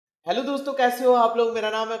Hello दोस्तों, कैसे हो आप लोग। मेरा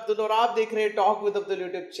नाम है अब्दुल और आप देख रहे हैं talk with Abdul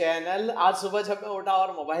YouTube channel. आज सुबह जब मैं उठा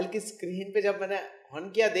और मोबाइल की स्क्रीन पे जब मैंने ऑन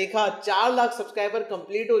किया, देखा 4 लाख सब्सक्राइबर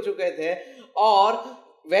कंप्लीट हो चुके थे और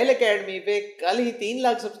वेल एकेडमी पे कल ही 3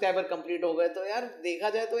 लाख सब्सक्राइबर कंप्लीट हो गए। तो यार देखा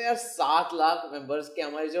जाए तो यार 7 लाख मेंबर्स की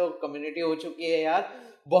हमारी जो कम्युनिटी हो चुकी है यार,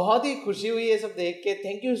 बहुत ही खुशी हुई ये सब देख के।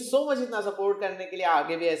 थैंक यू सो मच इतना सपोर्ट करने के लिए।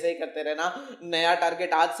 आगे भी ऐसे ही करते रहना। नया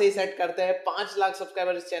टारगेट आज से ही सेट करते हैं, 5 लाख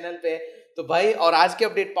सब्सक्राइबर इस चैनल पे। तो भाई, और आज की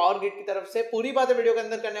अपडेट पावरग्रिड की तरफ से पूरी बातें वीडियो के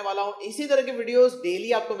अंदर करने वाला हूं। इसी तरह की वीडियोस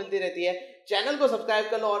डेली आपको मिलती रहती है। चैनल को सब्सक्राइब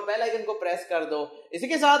कर लो और बेल आइकन को प्रेस कर दो। इसी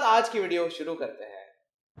के साथ आज की वीडियो शुरू करते हैं।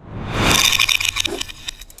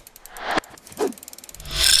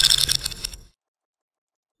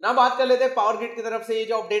 ना बात कर लेते हैं पावरग्रिड की तरफ से ये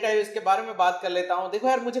जो अपडेट है इसके बारे में बात कर लेता हूं। देखो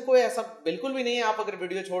यार, मुझे कोई ऐसा बिल्कुल भी नहीं है आप अगर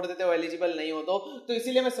वीडियो छोड़ देते हो एलिजिबल नहीं हो तो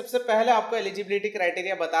इसीलिए मैं सबसे पहले आपको एलिजिबिलिटी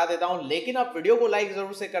क्राइटेरिया बता देता हूं। लेकिन आप वीडियो को लाइक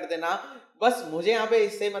जरूर से कर देना। बस मुझे यहाँ पे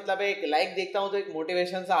इससे मतलब एक लाइक देखता हूं तो एक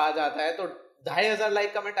मोटिवेशन सा आ जाता है। तो 2500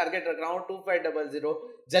 लाइक का मैं टारगेट रख रहा हूं। 2500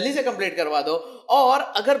 जल्दी से कंप्लीट करवा दो। और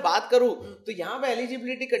अगर बात करूं तो यहाँ पे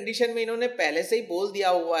एलिजिबिलिटी कंडीशन में इन्होंने पहले से ही बोल दिया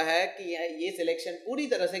हुआ है कि ये सिलेक्शन पूरी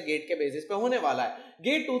तरह से गेट के बेसिस पे होने वाला है।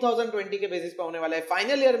 गेट 2020 के बेसिस पे होने वाला है।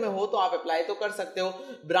 फाइनल ईयर में हो तो आप अप्लाई तो कर सकते हो।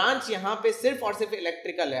 ब्रांच यहाँ पे सिर्फ और सिर्फ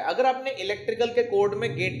इलेक्ट्रिकल है। अगर आपने इलेक्ट्रिकल के कोड में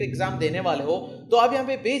गेट एग्जाम देने वाले हो तो आप यहाँ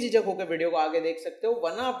पे बेझिझक होकर वीडियो को आगे देख सकते हो,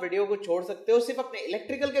 वरना आप वीडियो को छोड़ सकते हो। सिर्फ अपने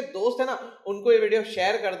इलेक्ट्रिकल के दोस्त है ना, उनको ये वीडियो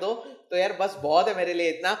शेयर कर दो। तो यार बस बहुत है मेरे लिए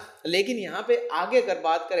इतना। लेकिन यहाँ पे आगे अगर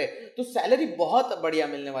बात करें तो सैलरी बहुत बढ़िया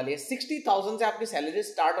मिलने वाली है। 60,000 से आपकी सैलरी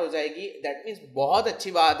स्टार्ट हो जाएगी। दैट मीन्स बहुत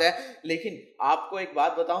अच्छी बात है। लेकिन आपको एक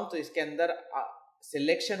बात बताऊं तो इसके अंदर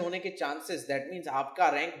सिलेक्शन होने के चांसेस, दैट मीन्स आपका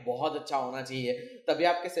रैंक बहुत अच्छा होना चाहिए, तभी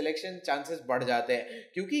आपके सिलेक्शन चांसेस बढ़ जाते हैं।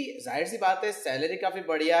 क्योंकि जाहिर सी बात है सैलरी काफी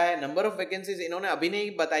बढ़िया है। नंबर ऑफ वैकेंसीज इन्होंने अभी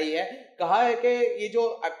नहीं बताई है। कहा है कि ये जो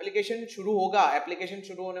एप्लीकेशन शुरू होगा, एप्लीकेशन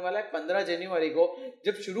शुरू होने वाला है 15 जनवरी को।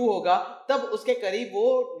 जब शुरू होगा तब उसके करीब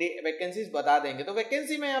वो वैकेंसीज बता देंगे। तो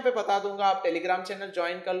वैकेंसी मैं यहाँ पे बता दूंगा, आप टेलीग्राम चैनल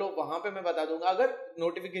ज्वाइन कर लो, वहां पे मैं बता दूंगा। अगर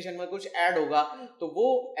नोटिफिकेशन में कुछ ऐड होगा तो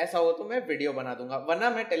वो ऐसा हो तो मैं वीडियो बना दूंगा, वरना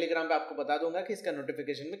मैं टेलीग्राम पे आपको बता दूंगा कि इसका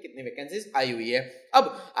नोटिफिकेशन में कितनी वैकेंसीज आई हुई है।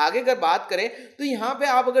 अब आगे अगर बात करें तो यहाँ पे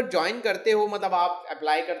आप अगर ज्वाइन करते हो, मतलब आप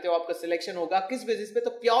अप्लाई करते हो, आपका सिलेक्शन होगा किस बेसिस पे, तो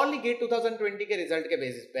प्योरली गेट 2020 के रिजल्ट के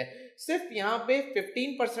बेसिस पे। सिर्फ यहाँ पे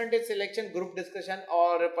 15% सिलेक्शन ग्रुप डिस्कशन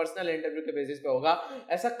और पर्सनल इंटरव्यू के बेसिस पे होगा।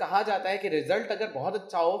 ऐसा कहा जाता है कि रिजल्ट अगर बहुत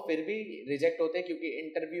अच्छा हो फिर भी रिजेक्ट होते हैं, क्योंकि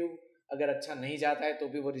इंटरव्यू अगर अच्छा नहीं जाता है तो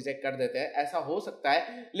भी वो रिजेक्ट कर देते हैं। ऐसा हो सकता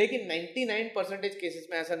है, लेकिन 99% केसेस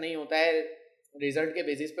में ऐसा नहीं होता है। रिजल्ट के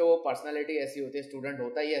बेसिस पे वो पर्सनालिटी ऐसी होती है, स्टूडेंट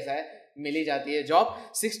होता ही ऐसा है, मिल ही जाती है जॉब।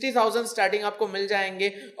 60,000 स्टार्टिंग आपको मिल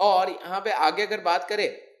जाएंगे। और यहाँ पे आगे अगर बात करें,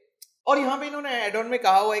 और यहाँ पे इन्होंने एड ऑन में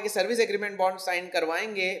कहा हुआ है कि सर्विस एग्रीमेंट बॉन्ड साइन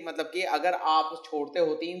करवाएंगे। मतलब कि अगर आप छोड़ते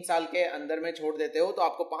हो, 3 साल के अंदर में छोड़ देते हो तो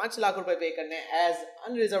आपको 5 लाख रुपए पे करने हैं एज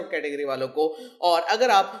अनरिजर्व कैटेगरी वालों को। और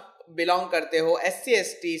अगर आप बिलोंग करते हो SC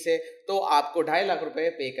ST से तो आपको 2.5 लाख रुपए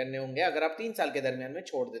पे करने होंगे अगर आप 3 साल के दरमियान में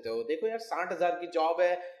छोड़ देते हो। देखो यार, 60,000 की जॉब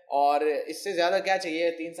है और इससे ज्यादा क्या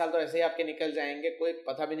चाहिए। 3 साल तो ऐसे ही आपके निकल जाएंगे, कोई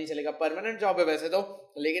पता भी नहीं चलेगा। परमानेंट जॉब है वैसे तो,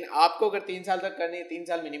 लेकिन आपको अगर 3 साल तक करनी है, 3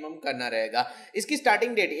 साल मिनिमम करना रहेगा। इसकी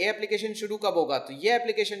स्टार्टिंग डेट, ये एप्लीकेशन शुरू कब होगा, तो ये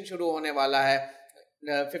एप्लीकेशन शुरू होने वाला है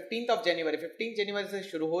 15 जनवरी से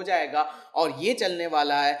शुरू हो जाएगा और ये चलने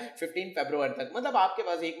वाला है 15 फरवरी तक। मतलब आपके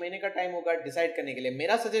पास 1 महीने का टाइम होगा डिसाइड करने के लिए।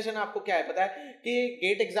 मेरा सजेशन आपको क्या है पता है, कि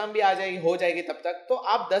गेट एग्जाम भी आ जाएगी, हो जाएगी तब तक, तो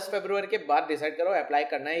आप 10 फरवरी के बाद डिसाइड करो अप्लाई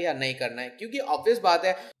करना है या नहीं करना है। क्योंकि ऑब्वियस बात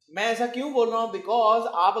है, मैं ऐसा क्यों बोल रहा हूँ, बिकॉज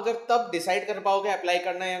आप अगर तब डिसाइड कर पाओगे अप्लाई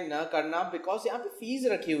करना है या ना करना, बिकॉज यहाँ पे फीस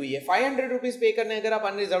रखी हुई है 500 रुपीज पे करने अगर आप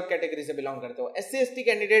अनरिजर्व कैटेगरी से बिलोंग करते हो। SC ST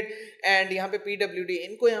कैंडिडेट एंड यहाँ पे PWD,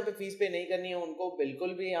 इनको यहाँ पे फीस पे नहीं करनी है, उनको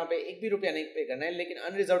बिल्कुल भी यहाँ पे 1 भी रुपया नहीं पे करना है। लेकिन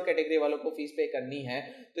अनरिजर्व कैटेगरी वालों को फीस पे करनी है।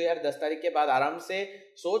 तो यार 10 तारीख के बाद आराम से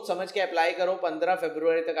सोच समझ के अप्लाई करो। 15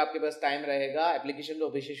 फरवरी तक आपके पास टाइम रहेगा। एप्लीकेशन तो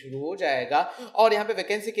अभी से शुरू हो जाएगा। और यहाँ पे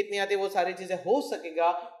वैकेंसी कितनी आती है वो सारी चीजें हो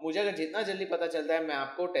सकेगा मुझे अगर जितना जल्दी पता चलता है मैं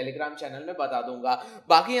आपको टेलीग्राम चैनल में बता दूंगा।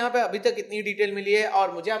 बाकी यहाँ पे अभी तक इतनी डिटेल मिली है।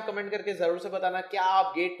 और मुझे आप कमेंट करके जरूर से बताना, क्या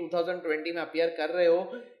आप गेट 2020 में अपीयर कर रहे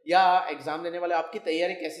हो या एग्जाम देने वाले, आपकी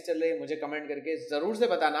तैयारी कैसी चल रही है, मुझे कमेंट करके जरूर से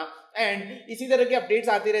बताना। एंड इसी तरह की अपडेट्स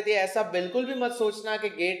आती रहती है। ऐसा बिल्कुल भी मत सोचना कि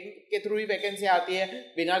गेट के थ्रू ही वैकेंसी आती है,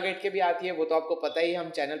 बिना गेट के भी आती है। वो तो आपको पता ही, हम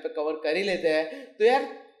चैनल पे कवर कर ही लेते हैं। तो यार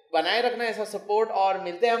बनाए रखना ऐसा सपोर्ट, और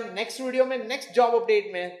मिलते हैं हम नेक्स्ट वीडियो में नेक्स्ट जॉब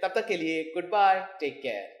अपडेट में। तब तक के लिए गुड बाय, टेक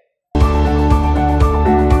केयर।